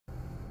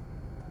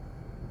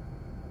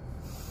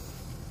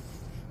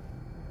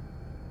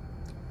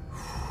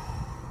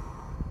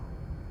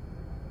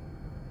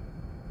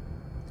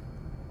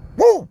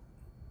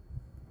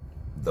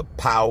The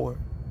power,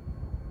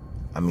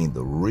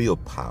 the real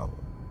power,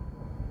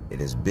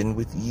 it has been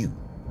with you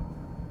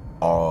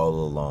all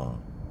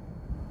along.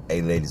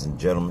 Hey, ladies and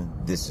gentlemen,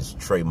 this is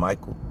Trey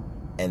Michael,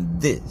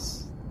 and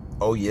this,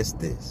 oh yes,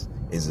 this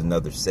is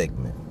another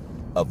segment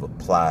of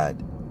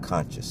Applied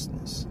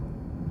Consciousness.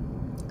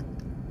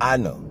 I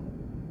know.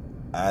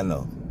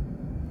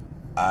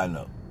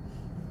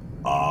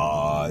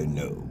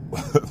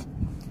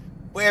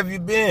 Where have you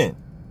been?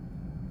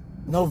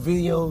 No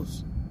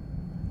videos,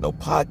 no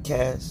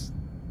podcasts,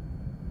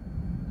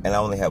 and I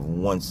only have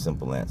one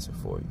simple answer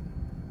for you.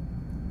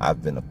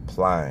 I've been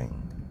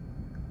applying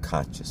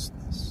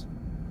consciousness.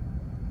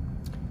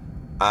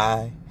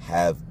 I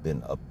have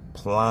been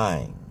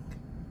applying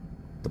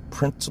the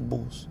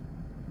principles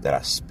that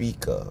I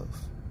speak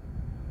of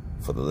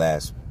for the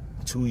last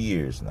 2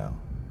 years now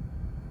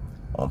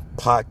on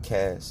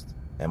podcasts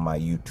and my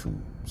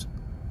YouTubes.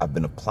 I've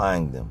been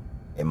applying them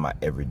in my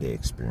everyday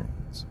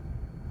experience.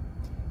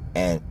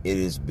 And it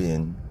has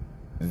been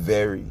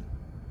very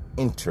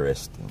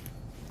interesting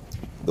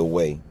the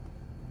way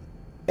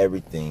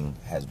everything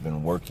has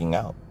been working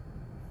out.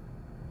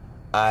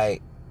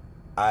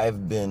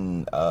 I've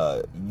been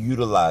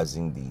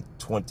utilizing the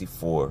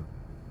 24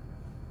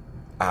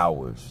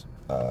 hours,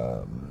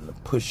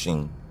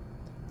 pushing,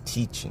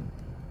 teaching,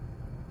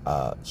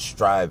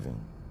 striving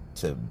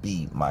to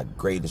be my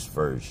greatest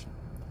version,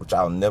 which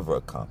I'll never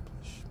accomplish.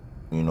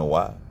 You know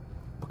why?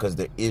 Because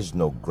there is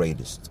no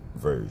greatest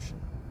version.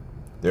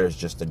 There's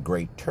just a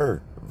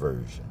greater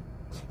version,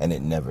 and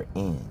it never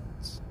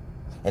ends.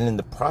 And in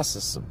the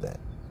process of that,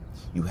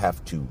 you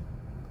have to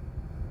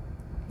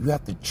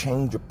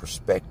change your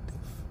perspective.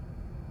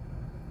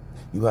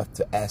 You have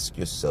to ask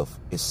yourself,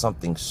 is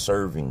something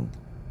serving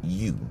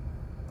you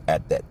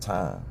at that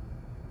time?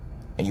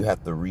 And you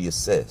have to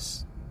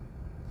reassess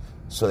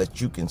so that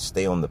you can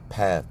stay on the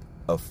path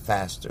of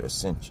faster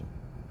ascension.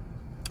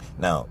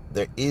 Now,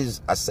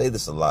 I say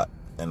this a lot,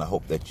 and I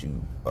hope that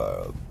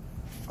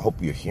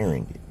you're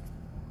hearing it.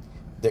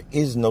 There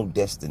is no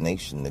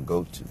destination to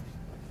go to.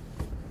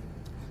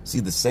 See,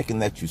 the second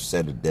that you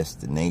set a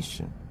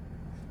destination,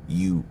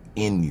 you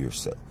end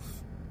yourself.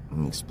 Let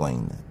me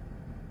explain that.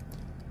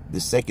 The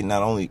second,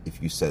 not only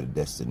if you set a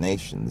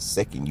destination, the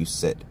second you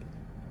set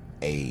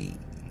a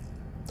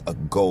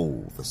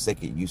goal, the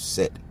second you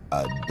set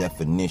a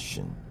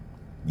definition,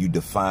 you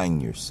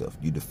define yourself.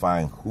 You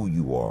define who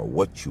you are,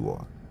 what you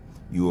are.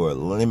 You are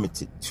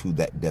limited to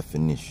that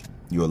definition.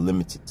 You are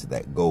limited to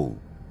that goal.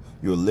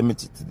 You're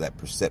limited to that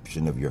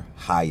perception of your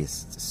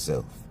highest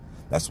self.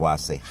 That's why I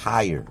say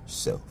higher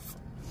self.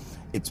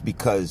 It's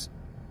because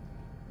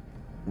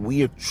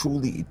we are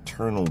truly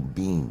eternal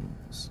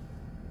beings.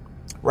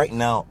 Right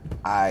now,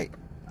 I'm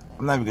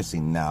not even going to say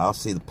now, I'll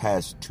say the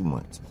past 2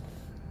 months,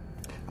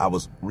 I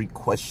was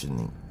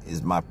re-questioning,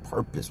 is my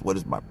purpose? What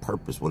is my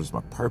purpose? What is my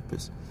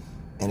purpose?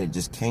 And it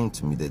just came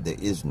to me that there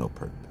is no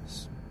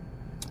purpose.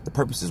 The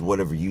purpose is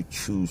whatever you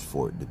choose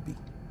for it to be.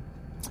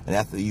 And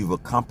after you've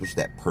accomplished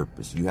that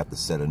purpose, you have to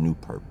set a new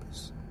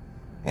purpose.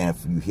 And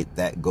if you hit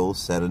that goal,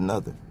 set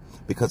another.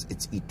 Because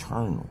it's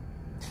eternal.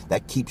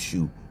 That keeps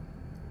you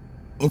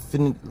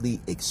infinitely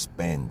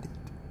expanded.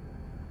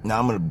 Now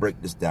I'm going to break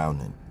this down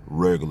in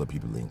regular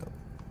people lingo.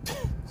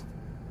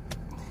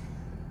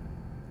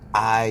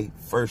 I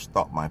first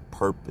thought my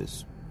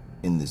purpose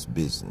in this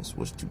business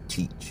was to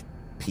teach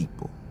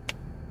people.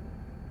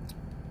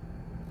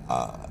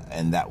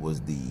 And that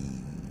was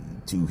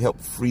to help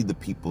free the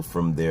people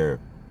from their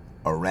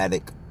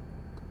erratic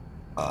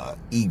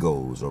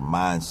egos or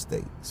mind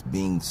states,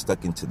 being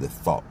stuck into their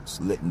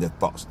thoughts, letting their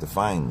thoughts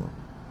define them.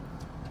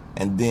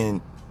 And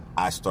then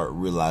I start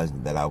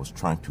realizing that I was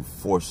trying to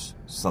force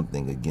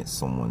something against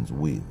someone's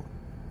will.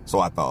 So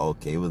I thought,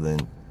 okay, well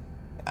then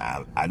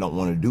I don't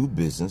want to do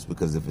business,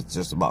 because if it's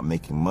just about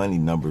making money,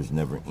 numbers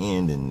never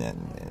end.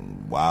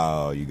 And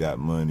wow, you got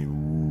money.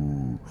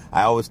 Ooh.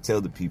 I always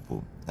tell the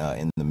people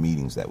in the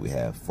meetings that we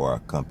have for our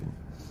company,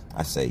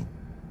 I say,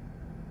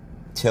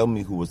 tell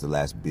me who was the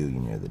last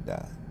billionaire that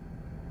died.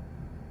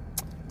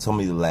 Tell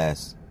me the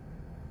last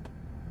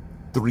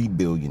 3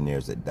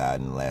 billionaires that died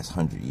in the last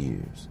 100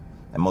 years.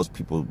 And most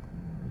people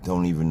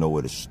don't even know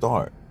where to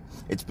start.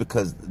 It's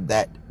because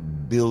that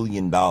 $1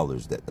 billion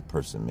that the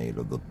person made,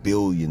 or the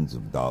billions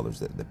of dollars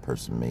that the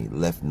person made,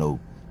 left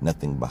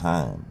nothing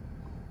behind.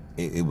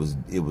 It was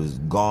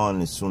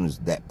gone as soon as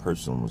that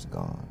person was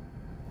gone.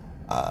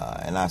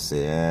 And I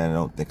said, I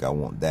don't think I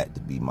want that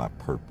to be my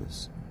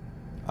purpose.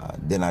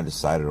 Then I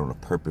decided on a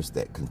purpose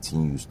that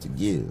continues to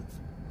give.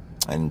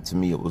 And to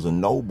me, it was a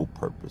noble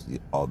purpose,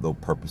 although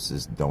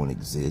purposes don't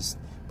exist,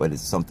 but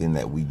it's something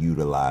that we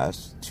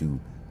utilize to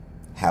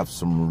have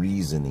some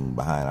reasoning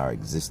behind our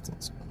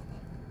existence.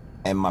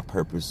 And my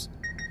purpose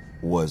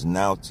was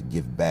now to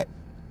give back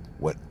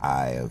what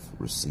I have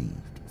received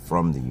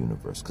from the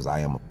universe, because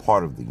I am a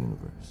part of the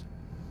universe.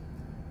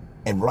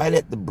 And right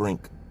at the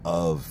brink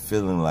of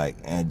feeling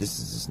like, this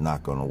is just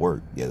not going to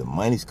work. Yeah, the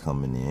money's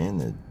coming in,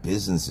 the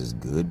business is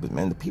good, but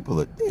man, the people,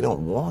 they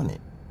don't want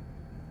it.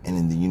 And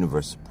then the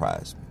universe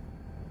surprised me.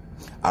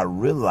 I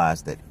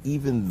realized that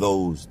even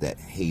those that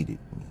hated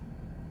me,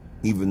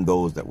 even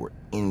those that were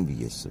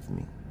envious of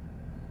me,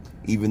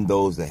 even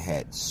those that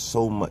had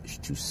so much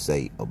to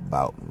say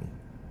about me,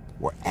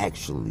 were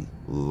actually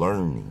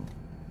learning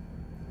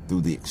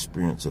through the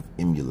experience of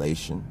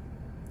emulating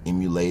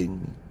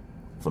me.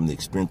 From the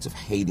experience of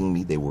hating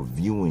me, they were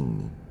viewing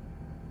me,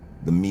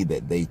 the me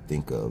that they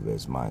think of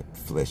as my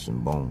flesh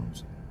and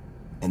bones.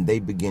 And they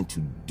begin to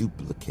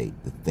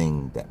duplicate the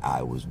thing that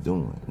I was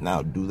doing.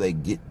 Now, do they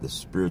get the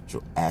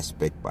spiritual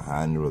aspect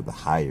behind it or the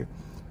higher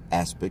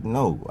aspect?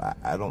 No,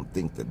 I don't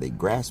think that they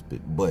grasp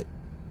it. But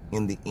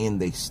in the end,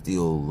 they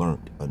still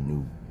learned a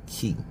new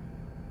key.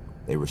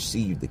 They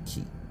received the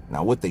key.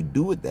 Now, what they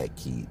do with that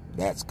key,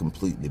 that's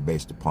completely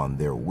based upon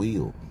their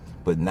will.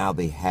 But now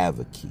they have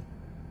a key.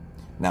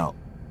 Now,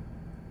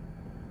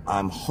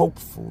 I'm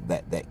hopeful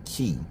that that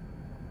key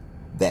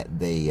that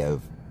they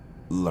have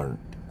learned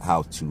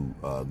how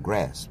to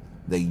grasp,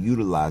 they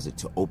utilize it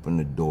to open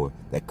the door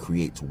that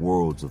creates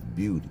worlds of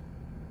beauty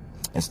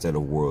instead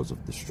of worlds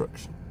of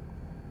destruction.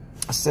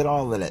 I said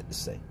all of that to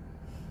say,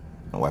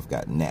 my wife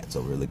got gnats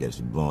over here. Look at it,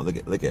 she's blowing.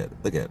 Look at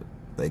it.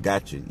 They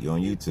got you. You're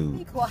on YouTube.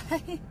 Be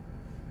quiet.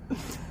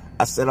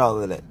 I said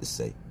all of that to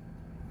say,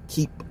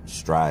 keep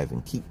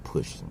striving, keep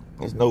pushing.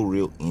 There's no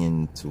real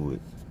end to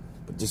it,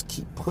 but just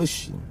keep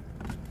pushing.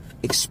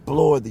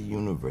 Explore the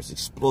universe.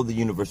 Explore the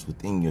universe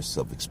within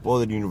yourself.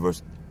 Explore the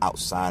universe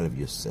outside of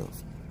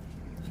yourself.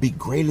 Be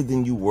greater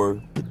than you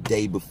were the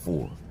day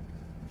before.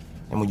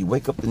 And when you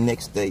wake up the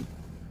next day,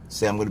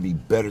 say, I'm going to be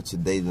better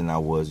today than I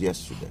was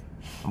yesterday.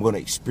 I'm going to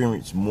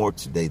experience more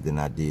today than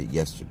I did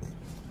yesterday.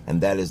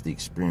 And that is the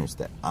experience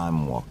that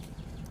I'm walking.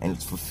 And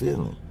it's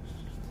fulfilling.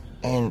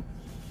 And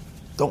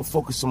don't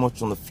focus so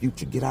much on the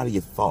future. Get out of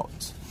your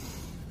thoughts.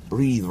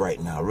 Breathe right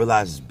now.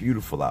 Realize it's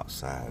beautiful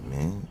outside,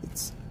 man.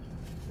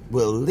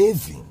 We're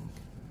living.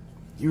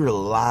 You're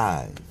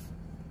alive.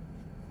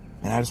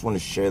 And I just want to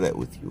share that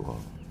with you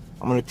all.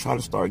 I'm going to try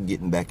to start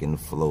getting back in the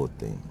flow of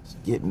things.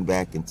 Getting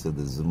back into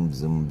the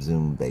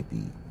zoom,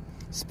 baby.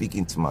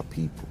 Speaking to my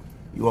people.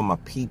 You are my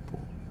people.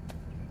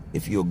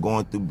 If you're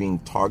going through being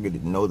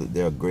targeted, know that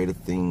there are greater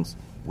things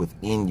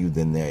within you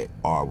than there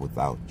are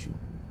without you.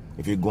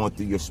 If you're going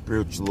through your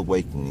spiritual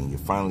awakening, you're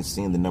finally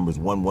seeing the numbers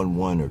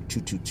 111 or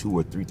 222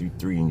 or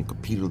 333, and you're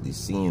repeatedly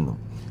seeing them,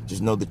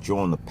 just know that you're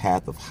on the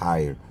path of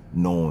higher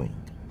knowing,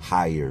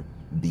 higher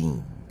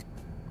being.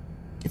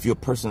 If you're a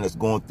person that's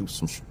going through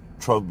some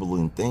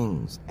troubling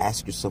things,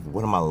 ask yourself,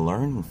 what am I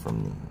learning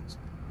from these?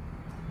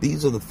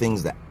 These are the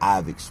things that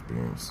I've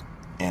experienced,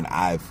 and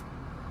I've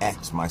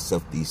asked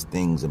myself these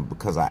things, and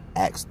because I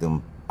asked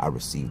them, I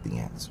received the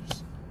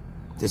answers.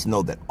 Just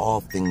know that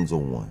all things are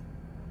one,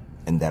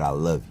 and that I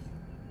love you.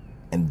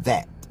 And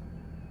that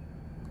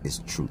is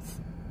truth.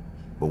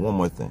 But one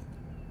more thing.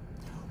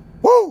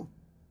 Woo!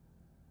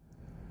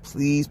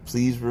 Please,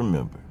 please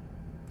remember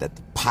that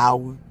the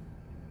power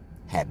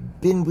had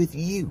been with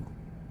you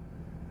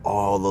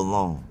all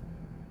along.